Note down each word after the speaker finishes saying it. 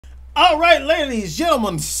All right, ladies,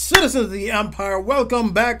 gentlemen, citizens of the Empire,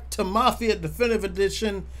 welcome back to Mafia Definitive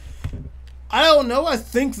Edition. I don't know, I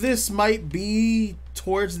think this might be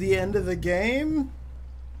towards the end of the game.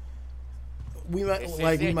 We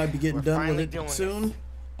might be getting done with it soon. This.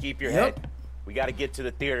 Keep your head. We got to get to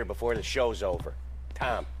the theater before the show's over.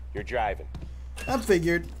 Tom, you're driving. I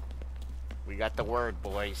figured. We got the word,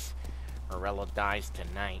 boys. Morello dies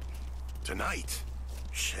tonight. Tonight?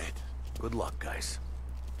 Shit. Good luck, guys.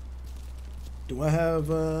 Do I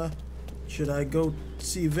have, should I go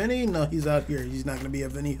see Vinny? No, he's out here. He's not going to be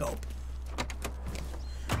of any help.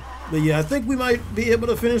 But yeah, I think we might be able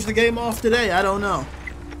to finish the game off today. I don't know.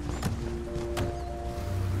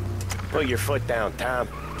 Put your foot down, Tom.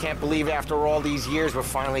 Can't believe after all these years we're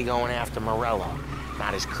finally going after Morello.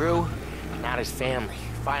 Not his crew, not his family.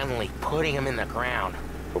 Finally putting him in the ground.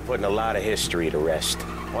 We're putting a lot of history to rest.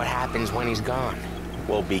 What happens when he's gone?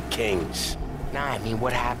 We'll be kings. Nah, I mean,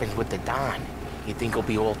 what happens with the Don? You think he'll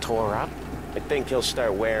be all tore up? I think he'll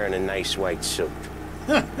start wearing a nice white suit.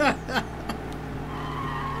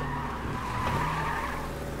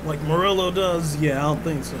 Like Morello does? Yeah, I don't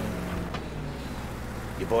think so.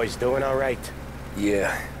 You boys doing all right?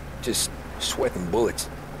 Yeah, just sweating bullets.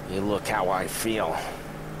 You look how I feel.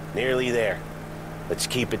 Nearly there. Let's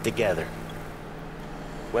keep it together.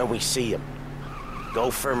 When we see him, go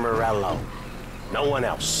for Morello. No one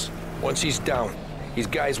else. Once he's down, his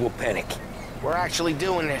guys will panic. We're actually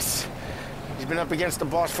doing this. He's been up against the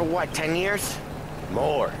boss for what, 10 years?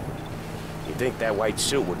 More. You think that white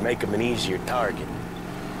suit would make him an easier target?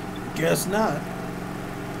 Guess not.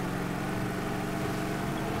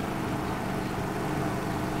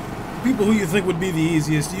 People who you think would be the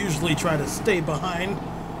easiest usually try to stay behind,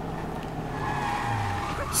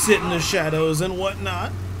 sit in the shadows and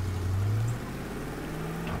whatnot.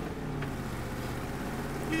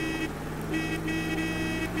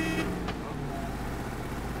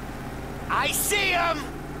 I see him!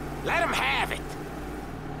 Let him have it!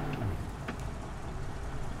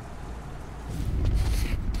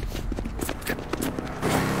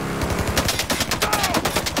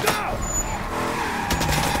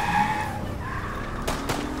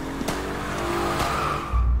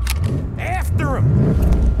 After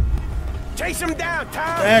him! Chase him down,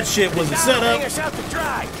 Tom! That shit was a setup. Hang us out to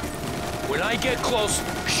dry. When I get close,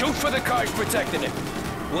 shoot for the cars protecting it.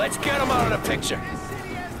 Let's get him out of the picture.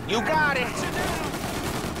 You got it!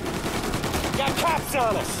 Got cops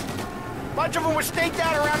on us! Bunch of them were staked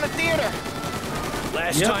out around the theater.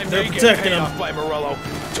 Last Yep, time they're they get protecting paid him. off by Morello.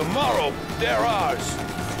 Tomorrow, they're ours.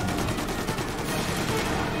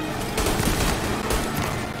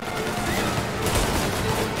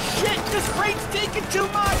 Shit, this freight's taking too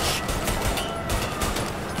much!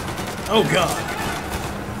 Oh god.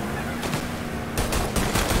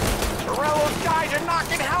 Morello's guys are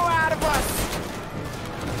knocking hell out of us!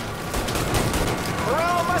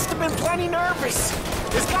 Morello must have been plenty nervous.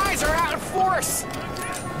 His guys are out in force.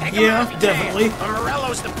 Take him Yeah, out if you definitely. can, but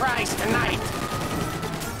Morello's the prize tonight.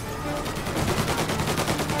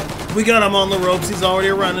 We got him on the ropes. He's already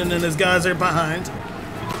running and his guys are behind.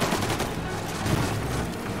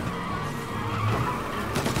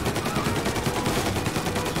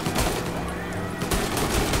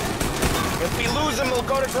 If we lose him, we'll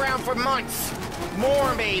go to ground for months.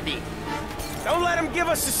 More, maybe. Don't let him give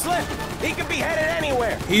us a slip. He could be headed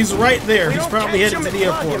anywhere. He's right there. We He's don't probably catch headed him to the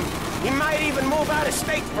and plug airport. him. He might even move out of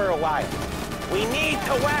state for a while. We need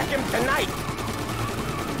to whack him tonight.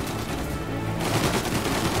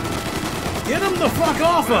 Get him the fuck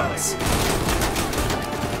off us!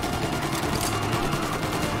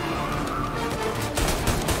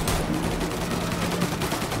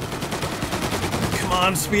 Come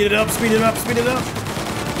on, speed it up, speed it up, speed it up.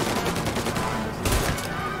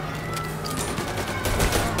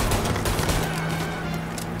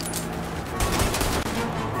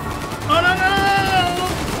 Oh, no, no,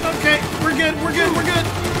 no, no. Okay, we're good, we're good, we're good.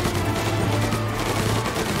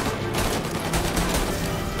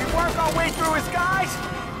 We work our way through his guys,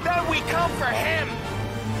 then we come for him.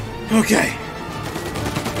 Okay.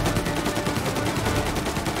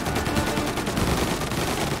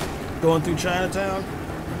 Going through Chinatown.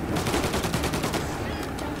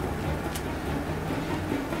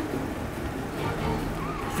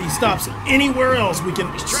 If he stops anywhere else, we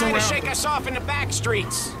can He's trying to surround shake us off in the back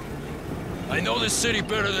streets. I know this city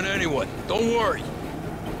better than anyone. Don't worry.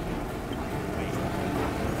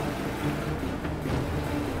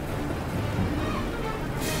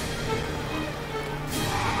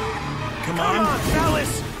 Come Come on. on,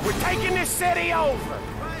 fellas. We're taking this city over.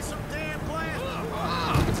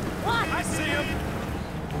 I see him.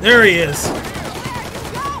 There he is.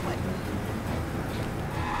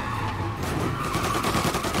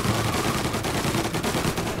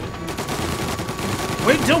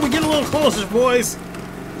 until we get a little closer, boys.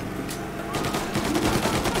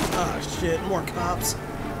 Ah, shit, more cops.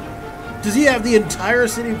 Does he have the entire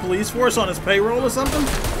city police force on his payroll or something?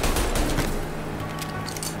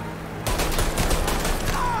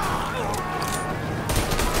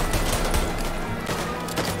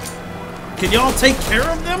 Can y'all take care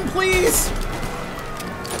of them, please?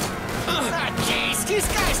 Jeez, these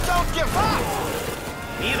guys don't give up.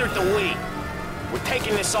 Neither do we. We're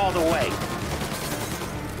taking this all the way.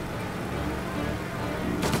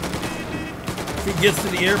 If he gets to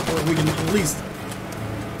the airport, we can at least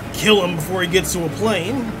kill him before he gets to a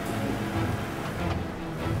plane.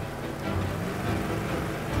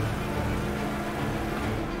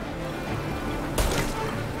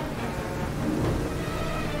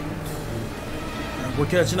 We're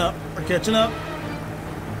catching up. We're catching up.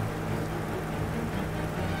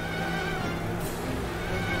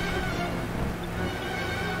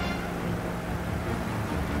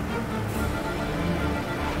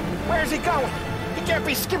 Where's he going? He can't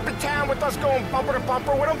be skipping town with us going bumper to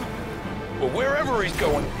bumper with him. Well, wherever he's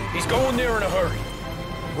going there in a hurry.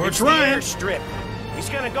 We're It's the trying. airstrip. He's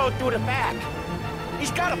gonna go through the back.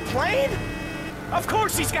 He's got a plane? Of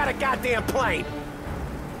course he's got a goddamn plane.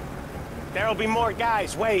 There'll be more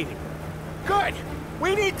guys waiting. Good.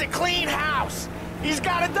 We need to clean house. He's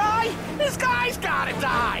gotta die. This guy's gotta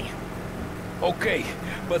die. Okay,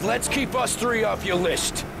 but let's keep us three off your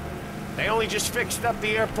list. They only just fixed up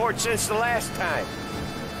the airport since the last time.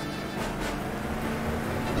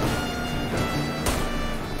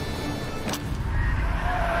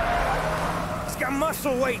 He's got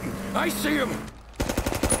muscle waiting. I see him.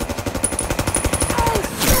 Oh,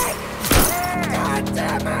 shit! God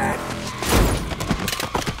damn it!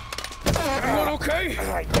 Everyone okay?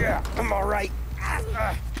 Yeah, I'm all right.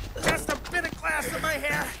 Just a bit of glass in my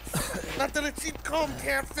hair. Nothing a cheap comb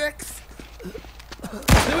can't fix.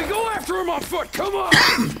 Then we go after him on foot. Come on.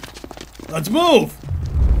 Let's move.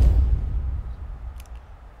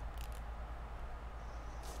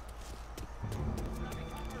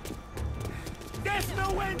 There's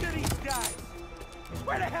no end to these guys.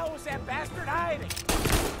 Where the hell was that bastard hiding?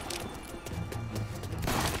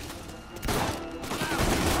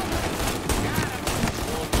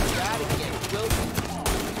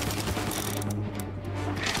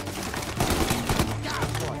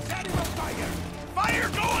 Fire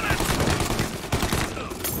going at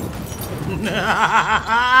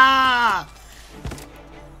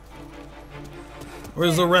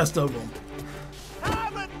Where's the rest of them?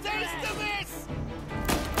 Have a taste of this!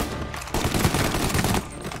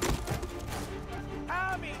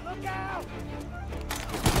 Tommy, look out!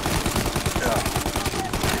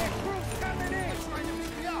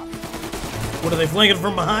 What, are they flanking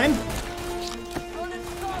from behind?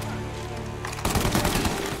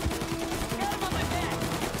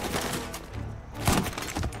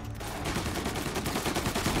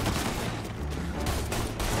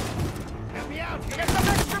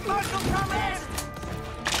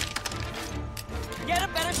 Get a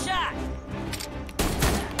better shot.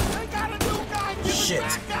 Shit.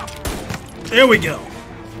 There we go.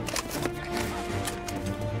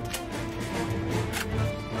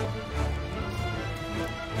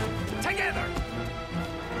 Together.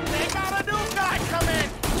 They got a new guy coming.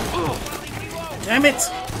 Damn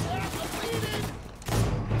it.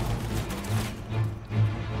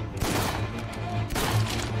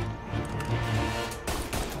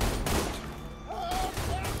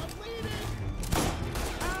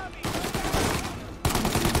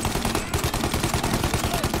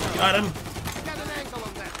 Got him.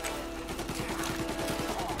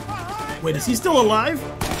 Wait, is he still alive?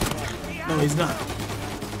 No, he's not.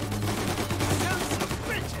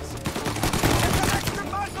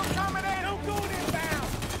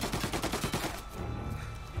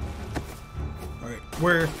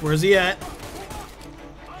 Alright, where's he at?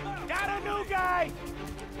 Got a new guy.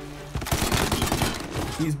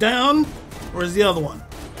 He's down. Where's the other one?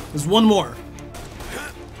 There's one more.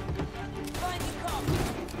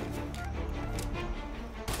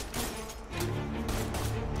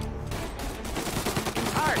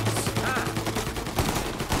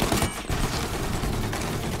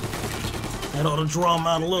 That ought to draw him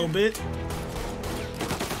out a little bit.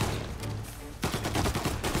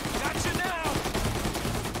 Got you now.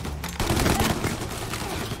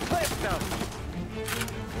 Clip them.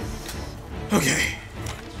 Okay.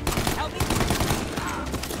 Help me.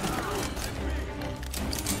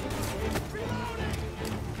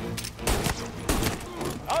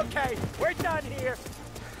 Okay, we're done here.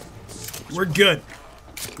 We're good.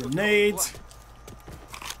 Grenades.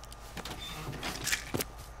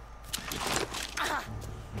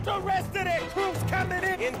 The rest of their crew's coming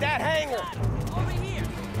in In that hangar. Over here.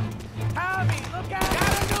 Tommy, look out!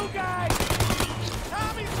 Got a new guy!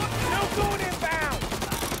 Tommy, look out! No goon inbound!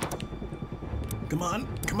 Come on,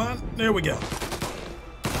 come on. There we go.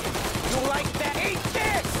 You like that? Eat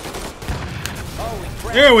this! Holy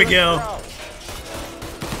crap. There we good go. throw.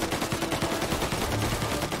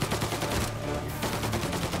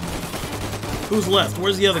 Who's left?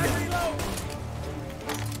 Where's the other guy? Reload.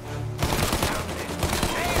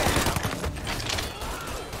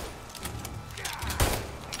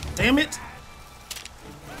 Damn it!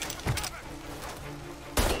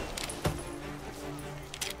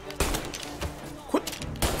 Quit!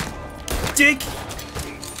 Dick!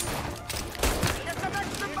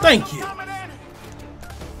 Thank you.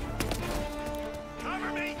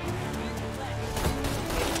 Cover me.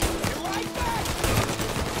 You like that?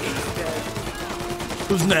 He's dead.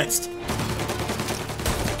 Who's next?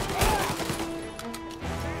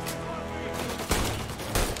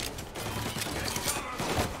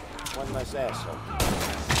 One less asshole.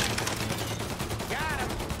 Got him.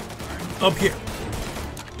 Up here.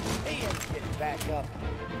 He ain't getting back up.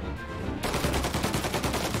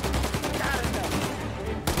 Got enough.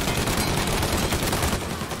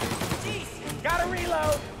 Jeez. Gotta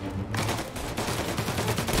reload.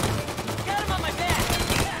 Got him on my back.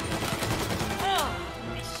 Oh,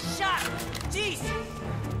 I shot him. Jeez.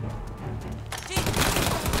 Jeez.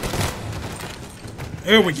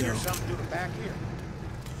 There we go. Something to the back here.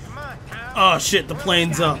 Come on, Tom. Oh shit, the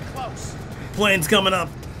plane's up. Close. Plane's coming up.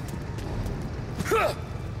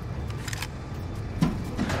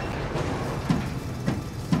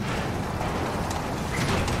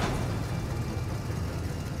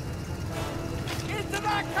 Into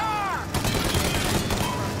that car!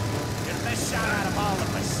 Get the best shot out of all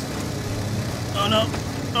of us. Oh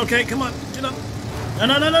no. Okay, come on. Get up. No,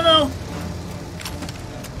 no, no, no, no.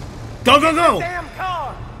 Go, go, go! Damn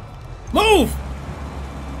car! Move!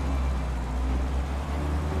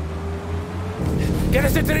 Get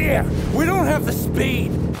us into the air! We don't have the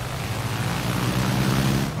speed!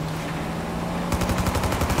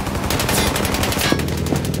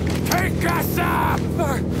 Take us up!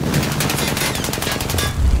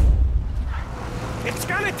 It's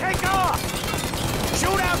gonna take off!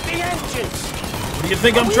 Shoot out the engines! What do you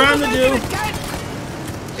think I'm Are we trying to even do? making it yet?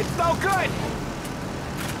 It's no good!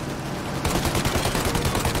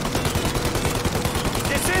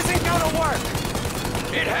 This isn't gonna work!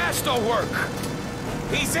 It has to work!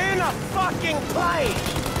 He's in a fucking plane!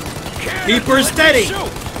 Can't Keep her let me steady.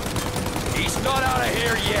 shoot. He's not out of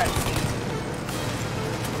here yet!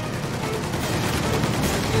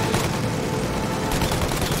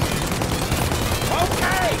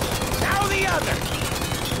 Okay! Now the other!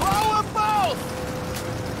 Throw them both!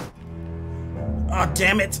 Oh,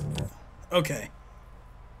 damn it. Okay.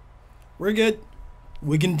 We're good.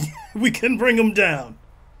 We can we can bring them down.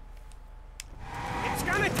 It's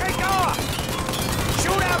gonna take off!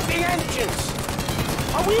 Shoot out the engines!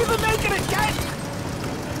 Are we even making it yet?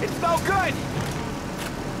 It's no good!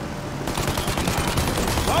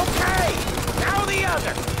 Okay! Now the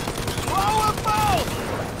other! Throw them both!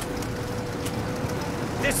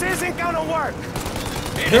 This isn't gonna work!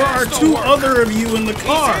 There are two other of you in the He's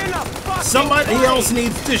car. in a fucking Somebody plane. else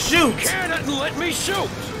needs to shoot. Can it and let me shoot!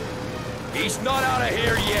 He's not out of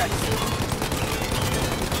here yet!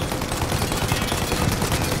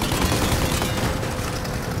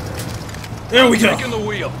 There we go. Taking the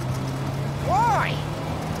wheel. Why?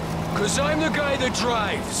 Cause I'm the guy that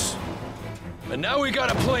drives. And now we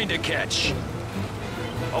got a plane to catch.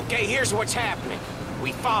 Okay, here's what's happening.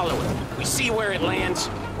 We follow it. We see where it lands.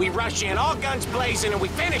 We rush in, all guns blazing, and we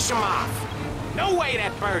finish him off. No way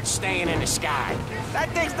that bird's staying in the sky. That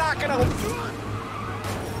thing's not gonna...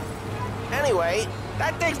 Anyway,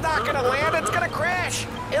 that thing's not gonna land, it's gonna crash.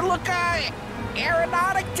 It look,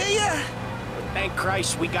 aeronautic to you? Thank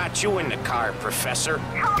Christ we got you in the car, Professor.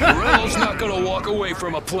 Morello's not gonna walk away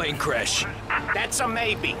from a plane crash. That's a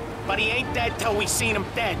maybe, but he ain't dead till we seen him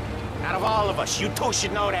dead. Out of all of us, you two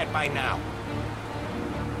should know that by now.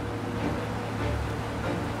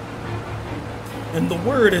 And the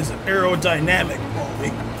word is aerodynamic, Baldy.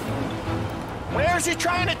 Where's he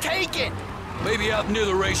trying to take it? Maybe out near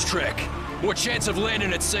the racetrack. More chance of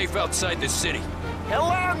landing it safe outside the city. He'll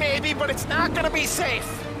land maybe, but it's not gonna be safe.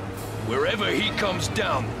 Wherever he comes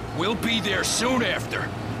down, we'll be there soon after.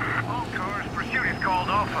 All cars, pursuit is called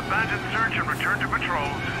off. Abandon search and return to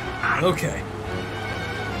patrols. Okay.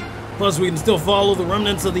 Plus, we can still follow the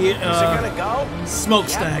remnants of the Is it gonna go?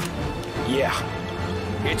 smokestack. Yeah,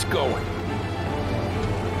 it's going.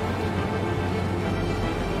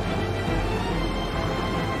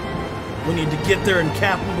 We need to get there and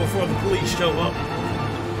cap them before the police show up.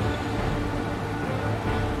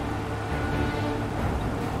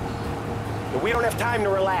 But we don't have time to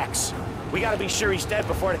relax. We gotta be sure he's dead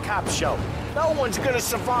before the cops show. No one's gonna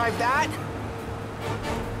survive that!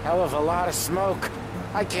 Hell of a lot of smoke.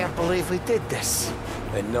 I can't believe we did this.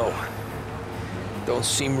 I know. Don't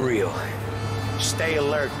seem real. Stay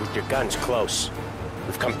alert with your guns close.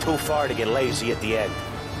 We've come too far to get lazy at the end.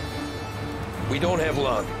 We don't have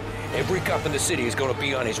long. Every cop in the city is gonna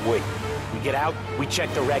be on his way. We get out, we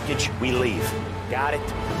check the wreckage, we leave. Got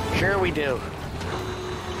it? Sure we do.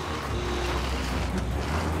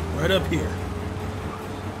 Right up here.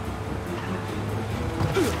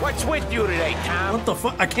 What's with you today, Tom? What the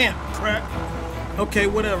fuck? I can't crack. Okay,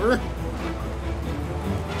 whatever.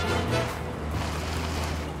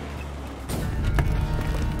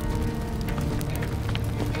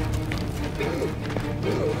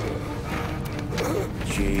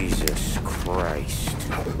 Jesus Christ.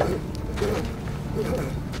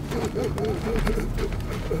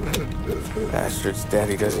 Bastard's dead,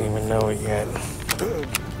 he doesn't even know it yet.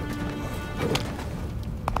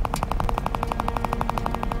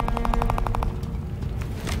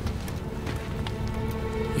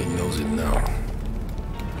 He knows it now.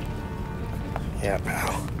 Yeah,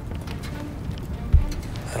 pal.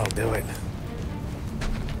 That'll do it.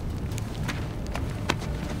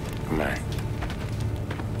 Come on.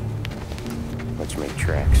 Let's make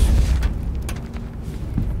tracks.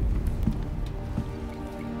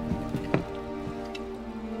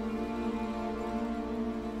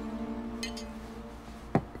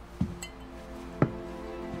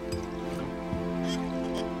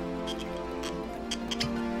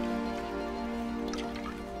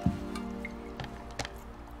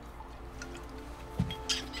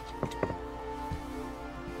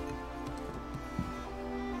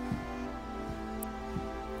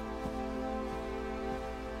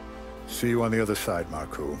 See you on the other side,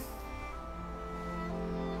 Marco.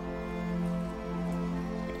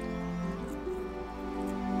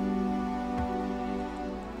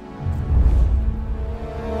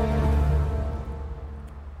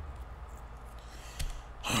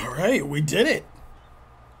 All right, we did it.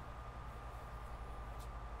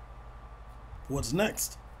 What's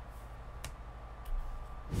next?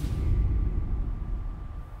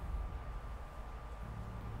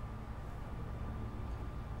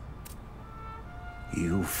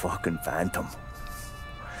 You fucking phantom.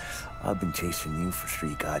 I've been chasing you for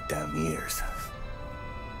 3 goddamn years.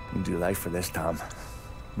 What'd you like for this, Tom?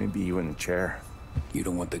 Maybe you in the chair. You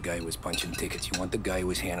don't want the guy who was punching tickets. You want the guy who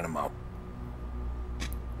was handing them out.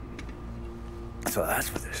 So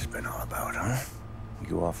that's what this has been all about, huh?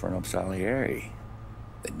 You offering up Salieri.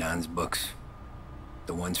 The Don's books.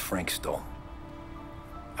 The ones Frank stole.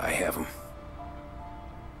 I have them.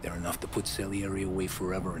 They're enough to put Salieri away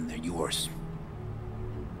forever, and they're yours.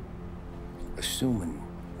 Assuming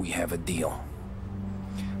we have a deal.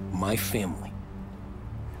 My family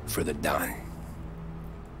for the Don.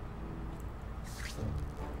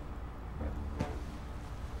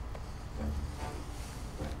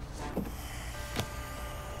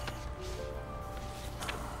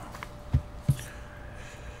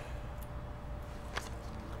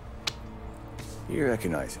 You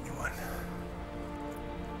recognize anyone?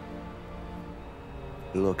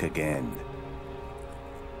 Look again.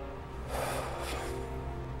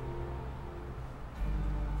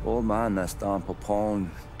 Old man, that's Don Popone,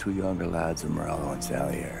 2 younger lads of Morello and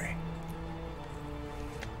Salieri.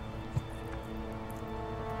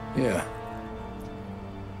 Yeah.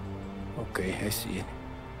 Okay, I see it.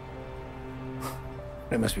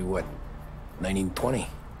 That must be what? 1920?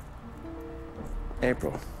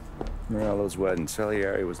 April. Morello's wedding.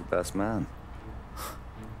 Salieri was the best man.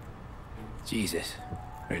 Jesus.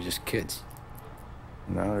 They're just kids.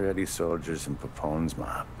 And already soldiers in Popone's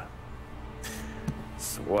mob.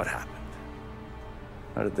 So what happened?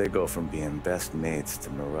 How did they go from being best mates to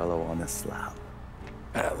Morello on a slab?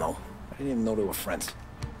 I don't know. I didn't even know they were friends.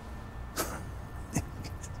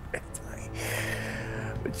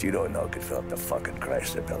 But you don't know could fill up the fucking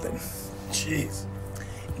Chrysler building. Jeez.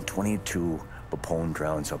 In 22, Popone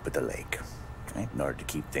drowns up at the lake. Right? In order to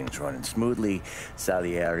keep things running smoothly,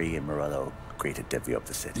 Salieri and Morello agreed to divvy up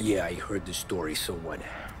the city. Yeah, I heard the story, so what?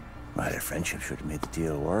 Well, their friendship should have made the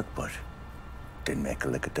deal work, but didn't make a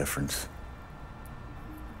lick of difference.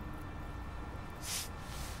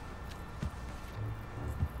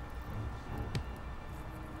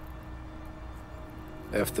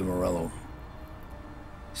 After Morello,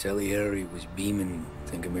 Salieri was beaming,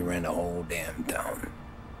 thinking we ran the whole damn town.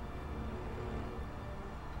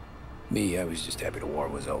 Me, I was just happy the war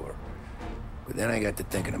was over. But then I got to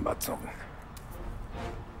thinking about something.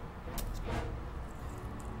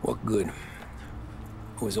 What good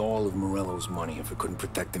It was all of Morello's money if it couldn't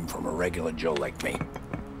protect him from a regular Joe like me.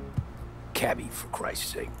 Cabbie, for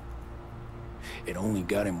Christ's sake. It only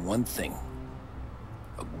got him one thing.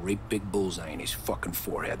 A great big bullseye in his fucking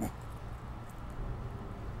forehead.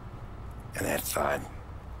 And that thought,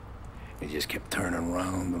 it just kept turning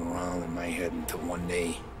round and round in my head until one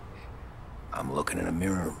day, I'm looking in a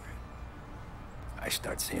mirror. I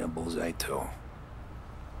start seeing a bullseye too.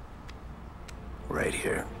 Right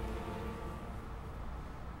here.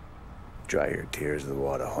 Dry your tears of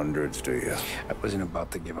what, hundreds, do you? I wasn't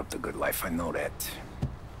about to give up the good life, I know that.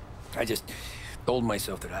 I just told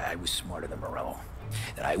myself that I was smarter than Morello.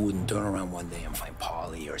 That I wouldn't turn around one day and find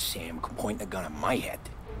Paulie or Sam pointing a gun at my head.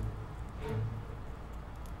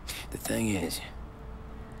 The thing is,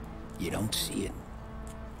 you don't see it.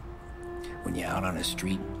 When you're out on the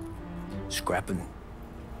street, scrapping,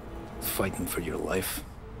 fighting for your life,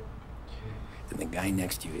 then the guy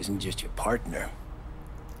next to you isn't just your partner.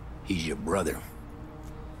 He's your brother.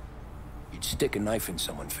 You'd stick a knife in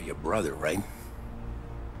someone for your brother, right?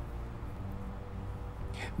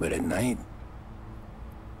 But at night,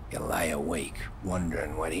 you lie awake,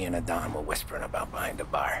 wondering what he and Don were whispering about behind the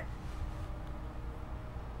bar.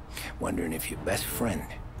 Wondering if your best friend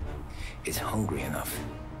is hungry enough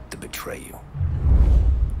to betray you.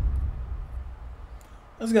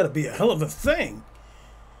 That's got to be a hell of a thing.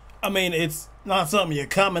 I mean, it's not something you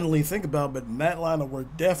commonly think about, but in that line of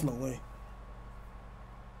work, definitely.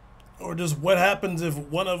 Or just what happens if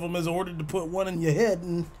one of them is ordered to put one in your head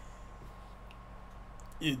and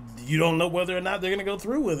you don't know whether or not they're going to go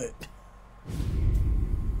through with it.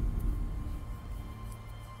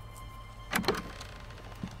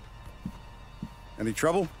 Any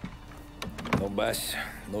trouble? No, boss.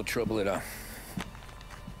 No trouble at all.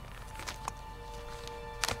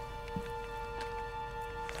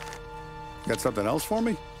 Got something else for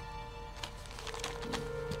me?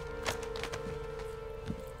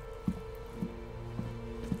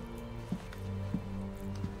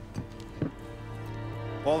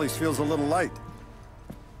 Paulie's feels a little light.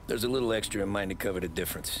 There's a little extra in mine to cover the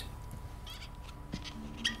difference.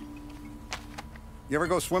 You ever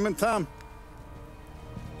go swimming, Tom?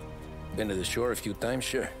 Been to the shore a few times,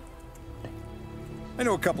 sure. I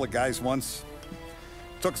knew a couple of guys once.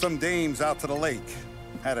 Took some dames out to the lake.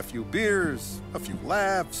 Had a few beers, a few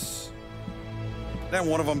laughs. Then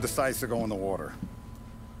one of them decides to go in the water.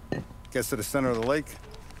 Gets to the center of the lake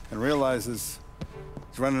and realizes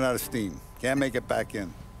he's running out of steam. Can't make it back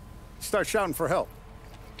in. Starts shouting for help.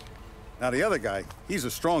 Now the other guy, he's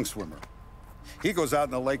a strong swimmer. He goes out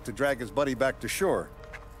in the lake to drag his buddy back to shore.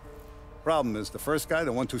 Problem is, the first guy,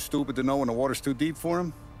 the one too stupid to know when the water's too deep for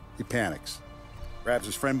him, he panics. Grabs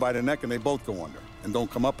his friend by the neck and they both go under and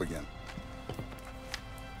don't come up again.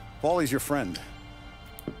 Paulie's your friend.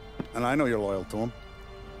 And I know you're loyal to him.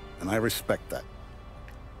 And I respect that.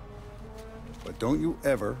 But don't you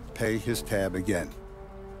ever pay his tab again.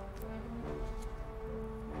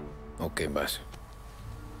 Okay, boss.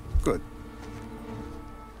 Good.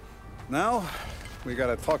 Now, we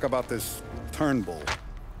gotta talk about this Turnbull.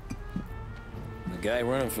 The guy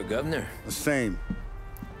running for governor? The same.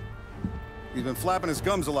 He's been flapping his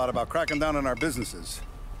gums a lot about cracking down on our businesses.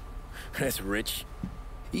 That's rich.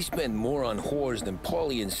 He spent more on whores than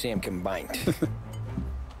Paulie and Sam combined.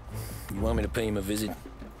 You want me to pay him a visit?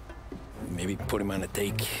 Maybe put him on a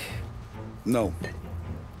take? No.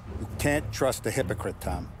 You can't trust a hypocrite,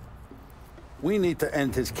 Tom. We need to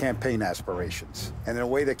end his campaign aspirations, and in a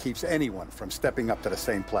way that keeps anyone from stepping up to the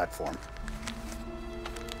same platform.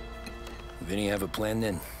 Vinny have a plan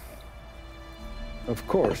then? Of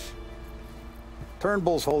course.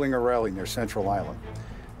 Turnbull's holding a rally near Central Island.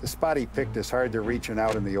 The spot he picked is hard to reach and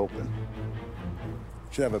out in the open.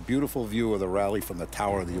 Should have a beautiful view of the rally from the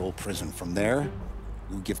tower of the old prison. From there,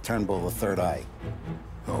 you give Turnbull a third eye.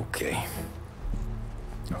 Okay.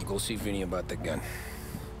 I'll go see Vinny about the gun.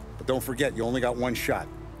 But don't forget, you only got one shot.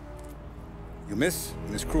 You miss,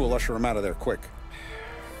 and his crew will usher him out of there quick.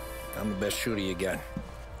 I'm the best shooter you got.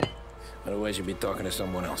 Otherwise, you'll be talking to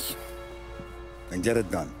someone else. Then get it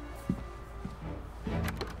done.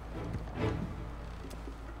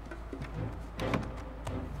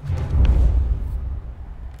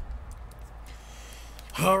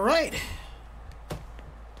 All right.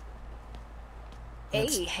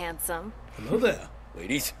 Hey, handsome. Hello there.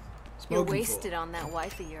 Ladies. You're wasted on that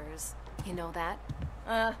wife of yours. You know that?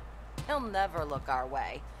 He'll never look our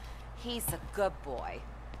way. He's a good boy.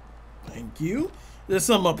 Thank you. There's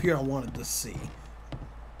something up here I wanted to see.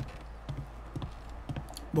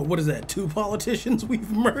 But what is that? 2 politicians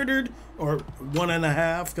we've murdered? Or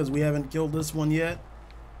 1.5 because we haven't killed this one yet?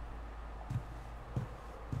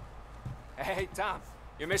 Hey, Tom.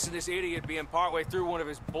 You're missing this idiot being partway through one of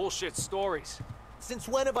his bullshit stories. Since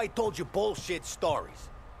when have I told you bullshit stories?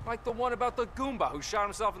 Like the one about the Goomba who shot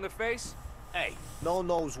himself in the face? Hey, No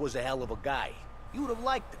Nose was a hell of a guy. You would have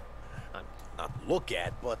liked him. Not to look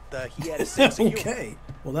at, but he had a sense of humor. Okay.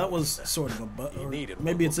 Well, that was sort of a... Or needed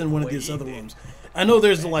maybe it's in one of these he other did. rooms. I know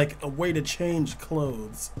there's, like, a way to change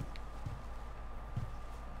clothes.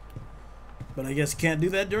 But I guess you can't do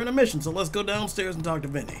that during a mission, so let's go downstairs and talk to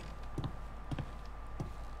Vinny.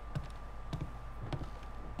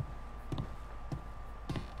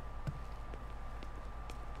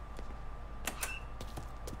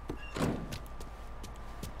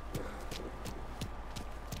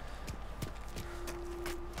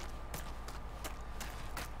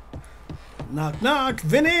 Knock, knock,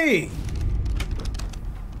 Vinny!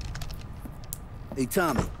 Hey,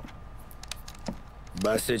 Tommy.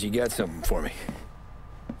 Boss said you got something for me.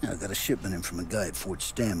 Yeah, I got a shipment in from a guy at Fort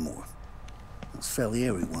Stanmore. Don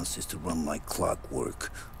Salieri wants this to run like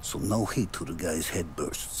clockwork, so no heat till the guy's head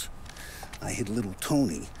bursts. I hit little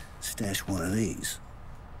Tony, stash one of these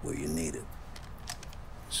where you need it.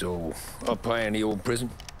 So, up high in the old prison?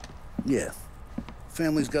 Yeah.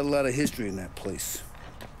 Family's got a lot of history in that place.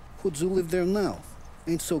 Hoods who live there now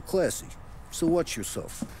ain't so classy. So watch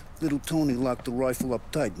yourself. Little Tony locked the rifle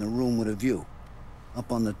up tight in a room with a view.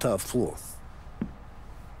 Up on the top floor.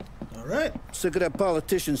 All right. Sick of that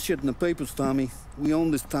politician shit in the papers, Tommy. We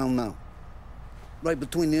own this town now. Right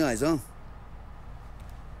between the eyes, huh?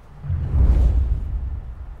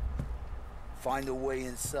 Find a way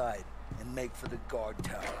inside and make for the guard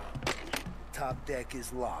tower. Top deck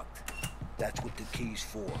is locked. That's what the key's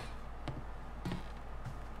for.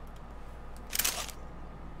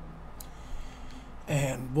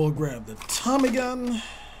 And we'll grab the Tommy gun.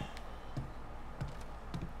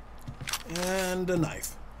 And a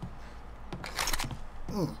knife.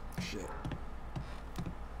 Shit.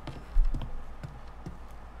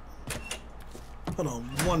 Hold on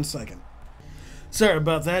 1 second. Sorry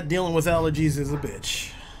about that. Dealing with allergies is a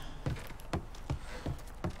bitch.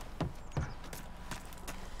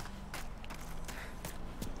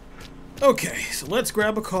 Okay, so let's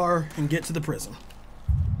grab a car and get to the prison.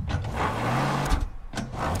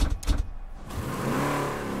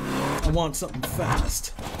 I want something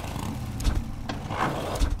fast.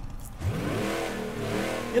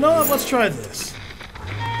 You know what? Let's try this.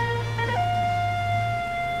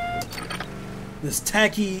 This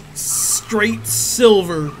tacky, straight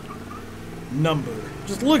silver number.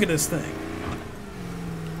 Just look at this thing.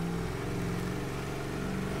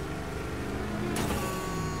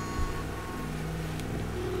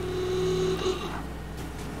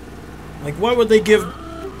 Like, why would they give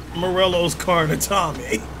Morello's car to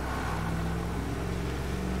Tommy?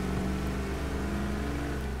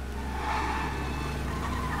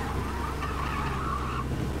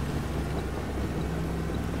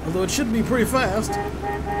 Although it should be pretty fast.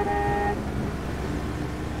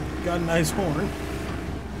 Got a nice horn.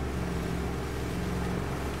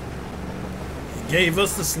 Gave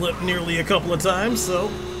us the slip nearly a couple of times,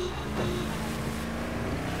 so...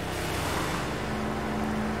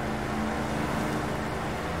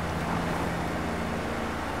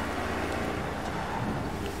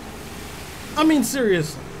 I mean,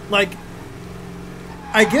 seriously, like,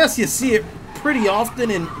 I guess you see it pretty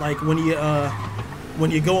often in, like, when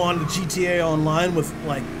you go on to GTA Online with,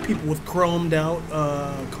 like, people with chromed out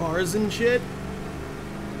cars and shit.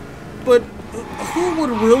 But who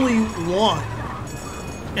would really want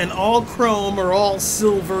an all chrome or all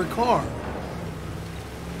silver car?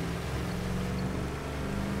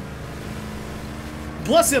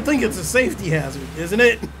 Plus, I think it's a safety hazard, isn't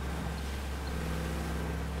it?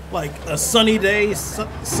 Like, a sunny day,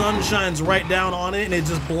 sun shines right down on it, and it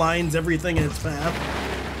just blinds everything in its path.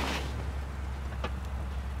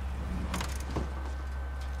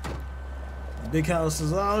 The big house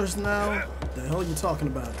is ours now. What the hell are you talking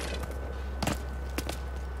about?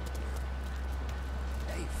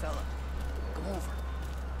 Hey, fella. Come over.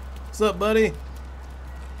 What's up, buddy?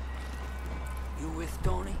 You with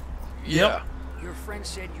Tony? Yep. Your friend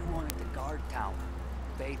said you wanted the guard tower.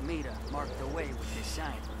 Bade me to mark the way with this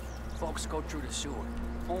sign. Folks go through the sewer.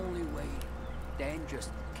 Only way. Then just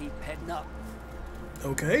keep heading up.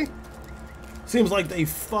 Okay. Seems like they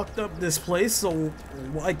fucked up this place, so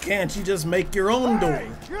why can't you just make your own door? Hey,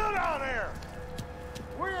 get out here!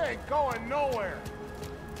 We ain't going nowhere.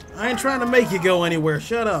 I ain't trying to make you go anywhere.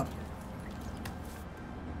 Shut up.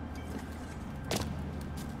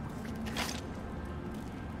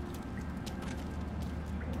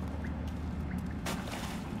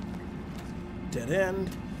 Dead end.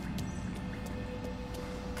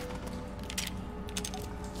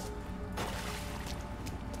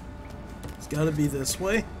 Gotta be this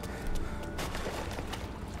way.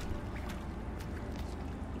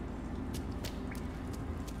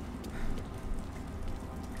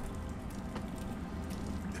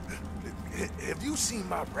 Have you seen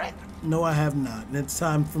my rat? No, I have not, and it's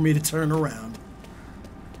time for me to turn around.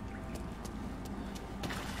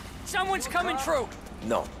 Someone's coming through.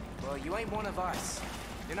 No. Well, you ain't one of us.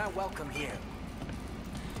 You're not welcome here.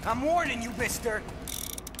 I'm warning you, mister.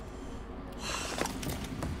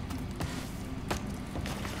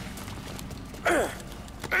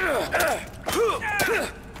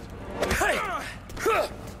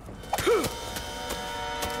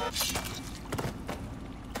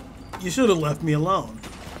 You should have left me alone.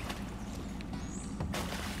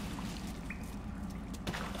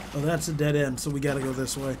 Oh, that's a dead end, so we gotta go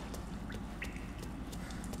this way.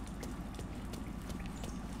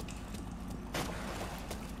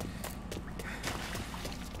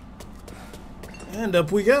 And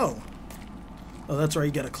up we go. Oh, that's right,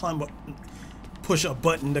 you gotta climb up, push a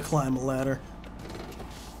button to climb a ladder.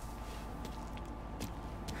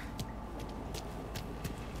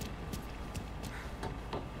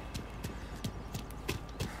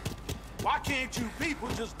 Why can't you people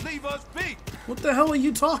just leave us be? What the hell are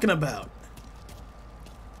you talking about?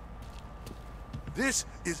 This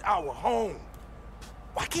is our home.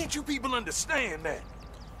 Why can't you people understand that?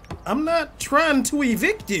 I'm not trying to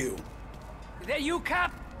evict you. Is that you,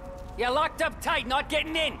 cop? You're locked up tight, not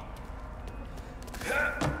getting in.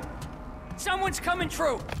 Someone's coming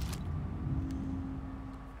through.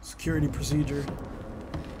 Security procedure.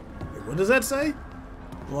 Wait, what does that say?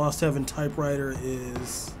 Lost Heaven typewriter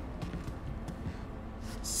is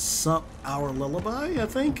our lullaby, I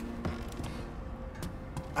think.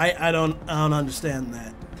 I don't understand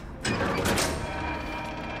that.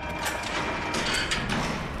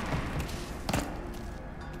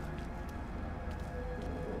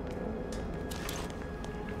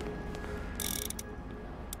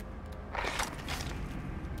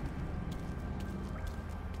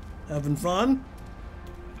 Having fun?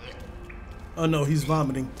 Oh no, he's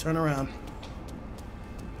vomiting. Turn around.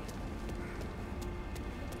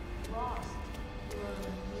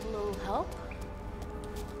 Need a little help?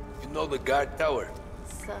 You know the guard tower.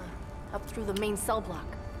 It's up through the main cell block.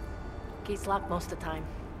 Gate's locked most of the time.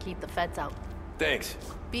 Keep the feds out. Thanks.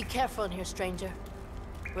 Be careful in here, stranger.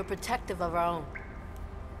 We're protective of our own.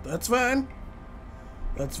 That's fine.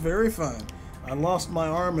 That's very fine. I lost my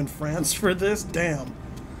arm in France for this. Damn.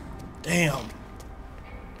 Damn.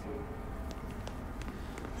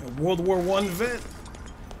 A World War I vet.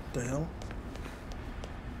 The hell?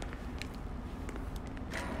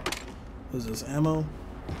 What is this, ammo?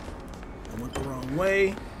 I went the wrong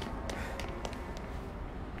way.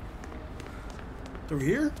 Through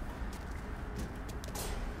here?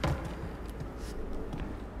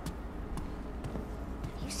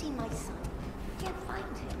 You see my son? Can't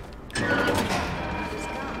find him. He's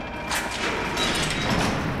gone.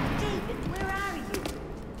 David, where are you?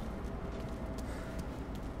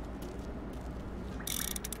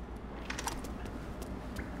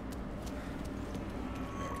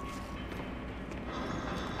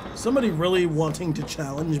 Somebody really wanting to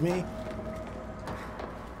challenge me?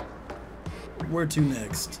 Where to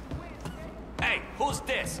next? Hey, who's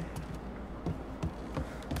this?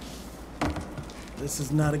 This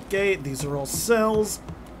is not a gate. These are all cells.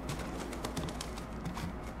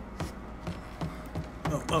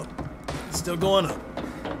 Oh. Still going up.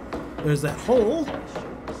 There's that hole.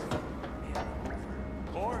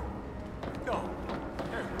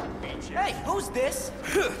 Hey, who's this?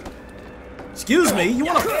 Excuse me, you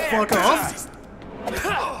wanna fuck off?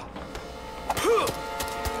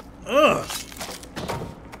 Ugh.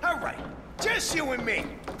 All right, just you and me.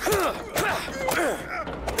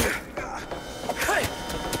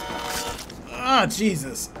 Ah,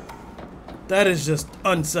 Jesus. That is just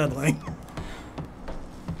unsettling.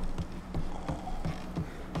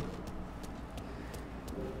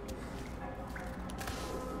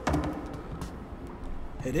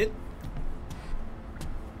 Hit it.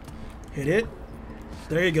 Hit it.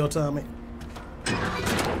 There you go, Tommy.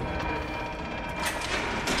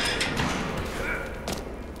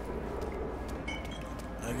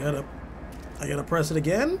 I gotta press it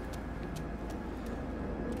again?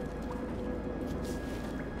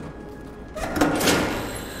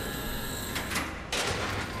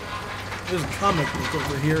 There's a comic book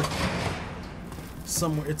over here.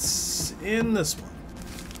 Somewhere. It's in this one.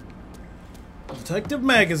 Detective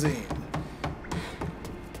Magazine.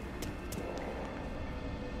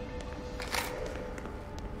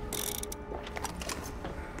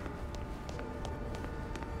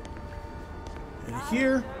 And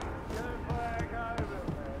here.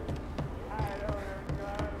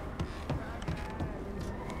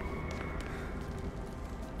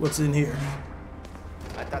 What's in here?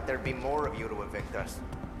 I thought there'd be more of you to evict us.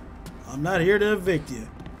 I'm not here to evict you.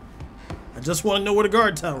 I just want to know where the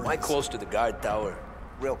guard tower is. Am I close to the guard tower?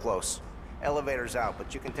 Real close. Elevator's out,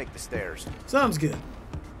 but you can take the stairs. Sounds good.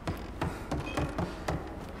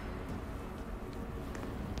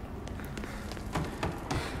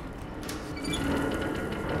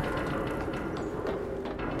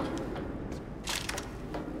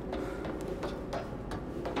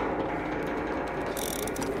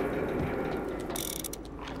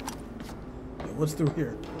 What's through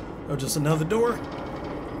here? Oh, just another door?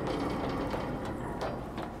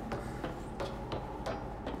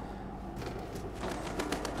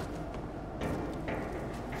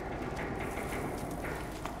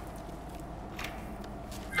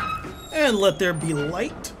 And let there be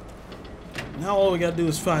light. Now all we gotta do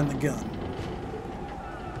is find the gun.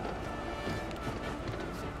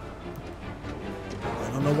 I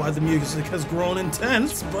don't know why the music has grown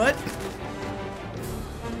intense, but...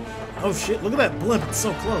 Oh shit, look at that blimp, it's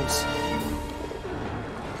so close.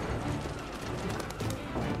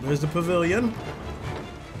 There's the pavilion.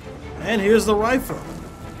 And here's the rifle.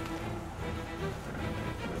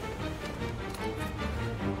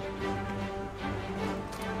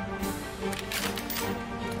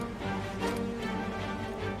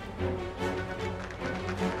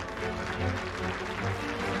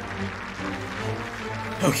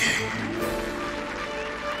 Okay.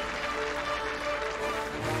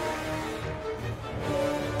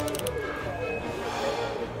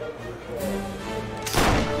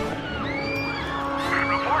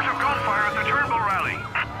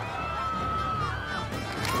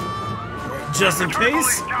 Just in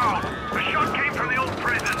case? How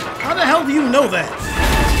the hell do you know that?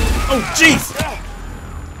 Oh, jeez!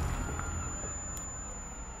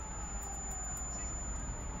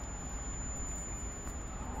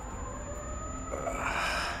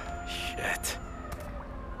 Shit.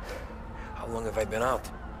 How long have I been out?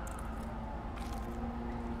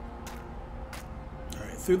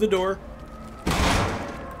 Alright, through the door.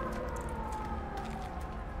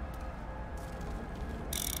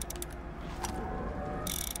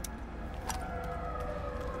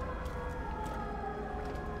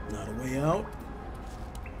 Not a way out.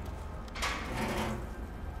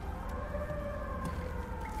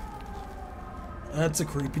 That's a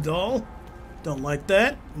creepy doll. Don't like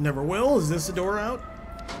that. Never will. Is this a door out?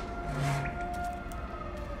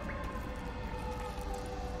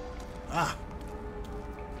 Ah.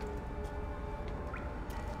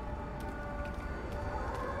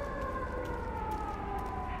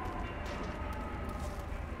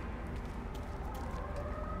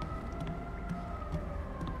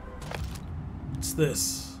 What's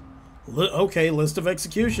this? Okay, list of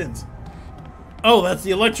executions. Oh, that's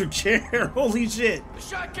the electric chair. Holy shit. The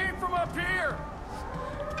shot came from up here.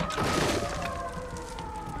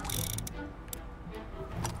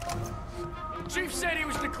 Chief said he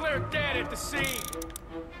was declared dead at the scene.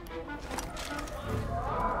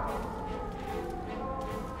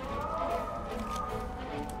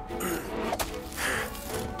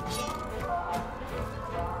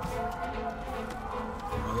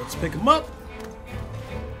 Well, let's pick him up.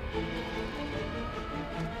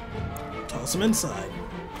 Toss him inside.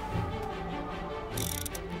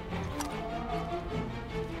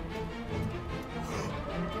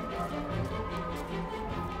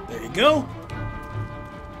 There you go.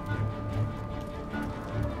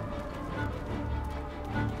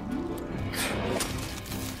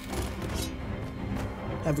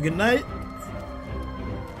 Have a good night.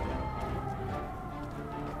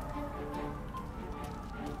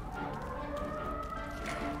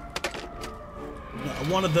 No, I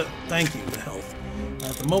wanted the... Thank you, the health.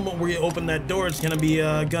 At the moment where you open that door, it's gonna be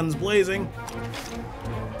guns blazing.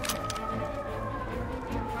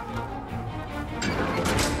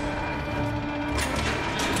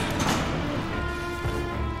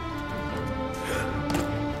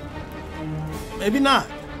 Maybe not.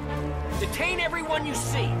 Detain everyone you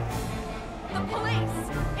see. The police!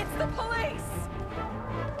 It's the police!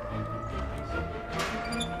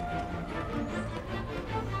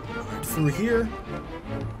 Right through here.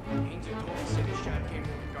 Haynes had told us that his shot came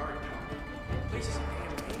from the guard tower. The place is a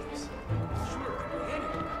damn maze. Sure, could be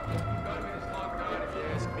anything. Gunman is long gone if you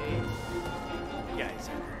ask me. You guys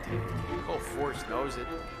entertained. The whole force knows it.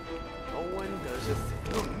 No one does a thing.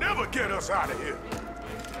 You'll never get us out of here.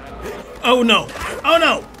 Oh no! Oh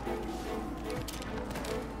no!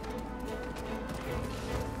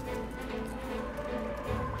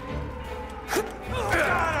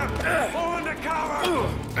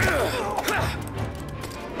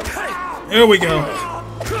 There we go.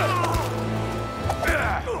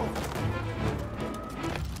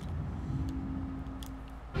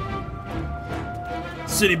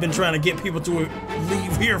 city been trying to get people to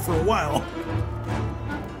leave here for a while.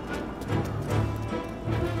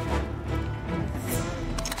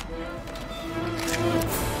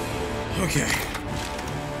 Okay.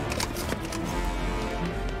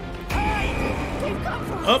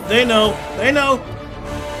 Oh, they know. They know.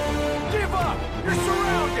 Give up! You're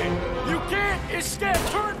surrounded! You can't escape!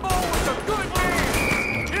 Turnbull was a good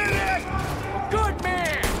man! Hear that? Good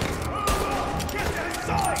man! Get that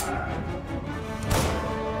inside!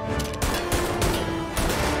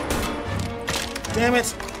 Damn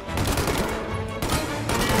it.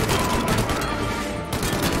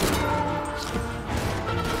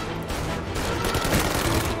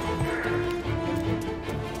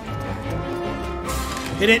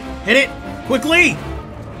 Hit it! Hit it! Quickly!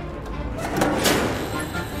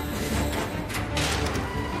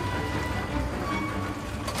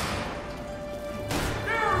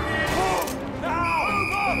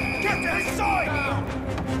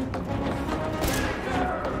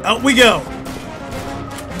 Out we go!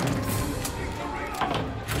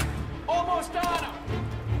 Almost on him!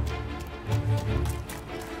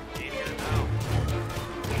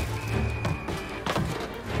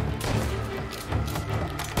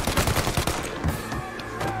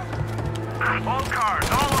 All cars,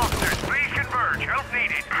 all officers, please converge. Help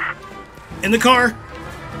needed. In the car!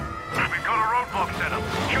 We've got a roadblock set up.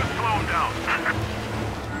 Should slow them down.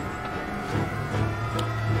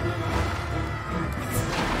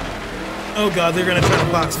 Oh god, they're gonna try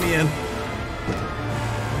to box me in.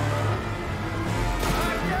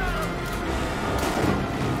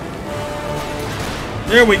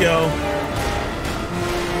 There we go.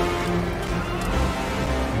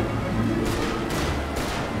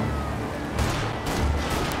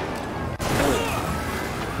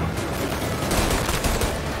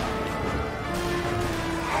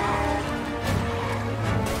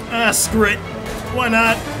 Ah, screw it. Why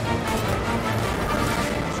not?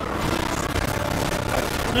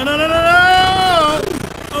 No, no, no, no, no!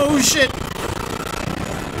 Oh, shit.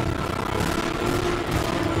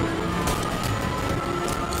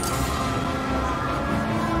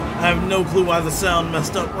 I have no clue why the sound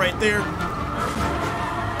messed up right there.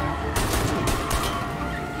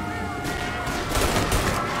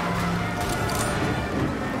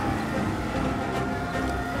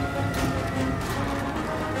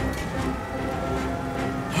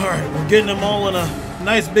 Alright, we're getting them all in a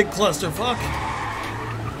nice big clusterfuck.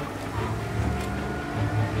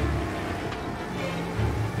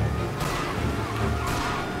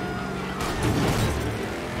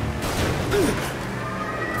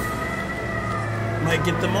 Might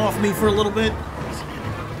get them off me for a little bit.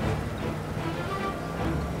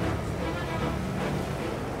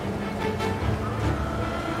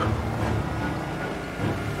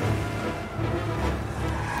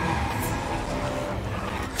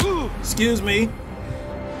 Excuse me.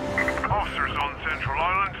 Officers on Central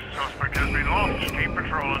Island. Suspect has been lost. Keep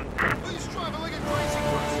patrolling. Please drive like a crazy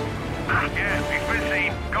person. Yeah, he's been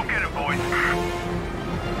seen. Go get him, boys.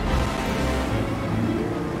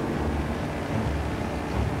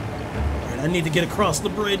 I need to get across the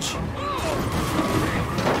bridge.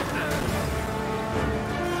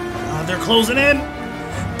 They're closing in.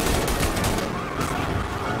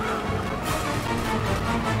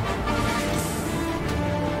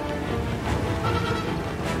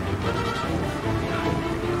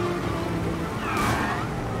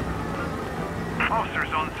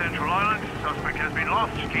 Officers on Central Island. Suspect has been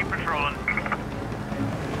lost. Keep patrolling.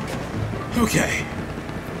 Okay.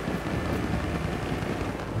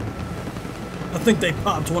 I think they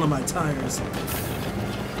popped one of my tires.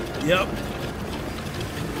 Yep.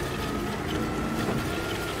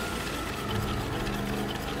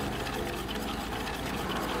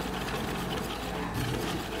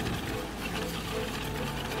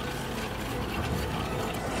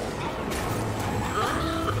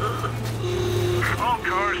 All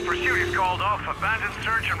cars, pursuit is called off. Abandon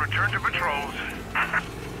search and return to patrols.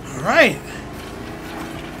 All right.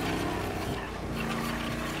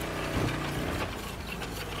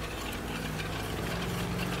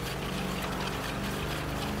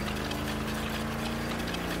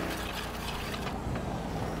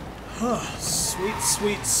 Oh, sweet,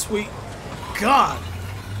 sweet, sweet God.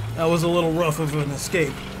 That was a little rough of an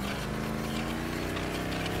escape.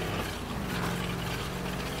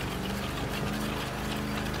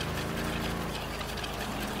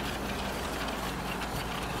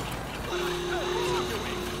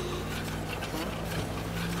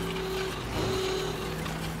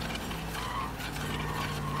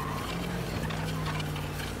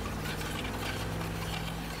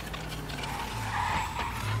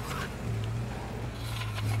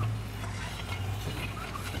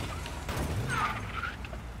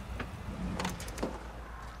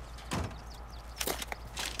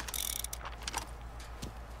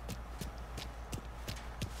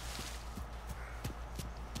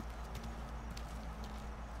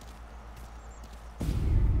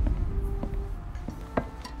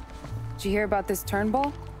 Did you hear about this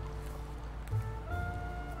Turnbull?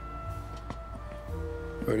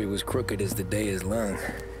 Heard he was crooked as the day is long.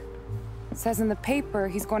 It says in the paper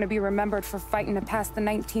he's going to be remembered for fighting to pass the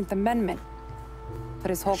 19th Amendment. Put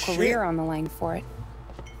his whole career on the line for it.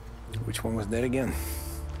 Which one was that again?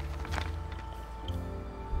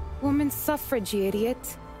 Women's suffrage, you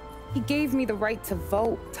idiot. He gave me the right to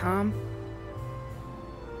vote, Tom.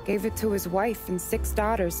 Gave it to his wife and 6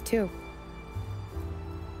 daughters, too.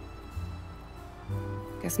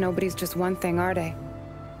 Guess nobody's just one thing, are they?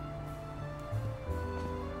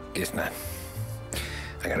 Guess not.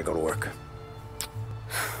 I gotta go to work.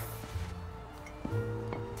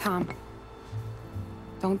 Tom,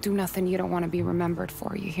 don't do nothing you don't want to be remembered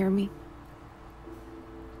for, you hear me?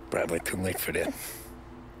 Probably too late for that.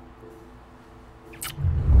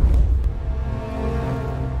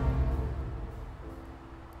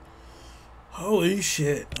 Holy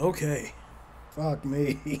shit. Okay. Fuck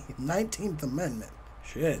me. 19th Amendment.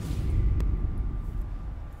 Shit.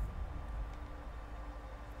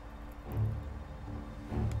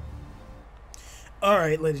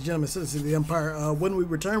 Alright, ladies and gentlemen, citizens of the Empire. When we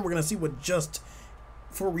return, we're going to see what Just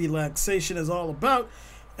for Relaxation is all about.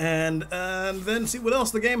 And then see what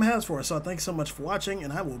else the game has for us. So thanks so much for watching,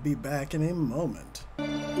 and I will be back in a moment.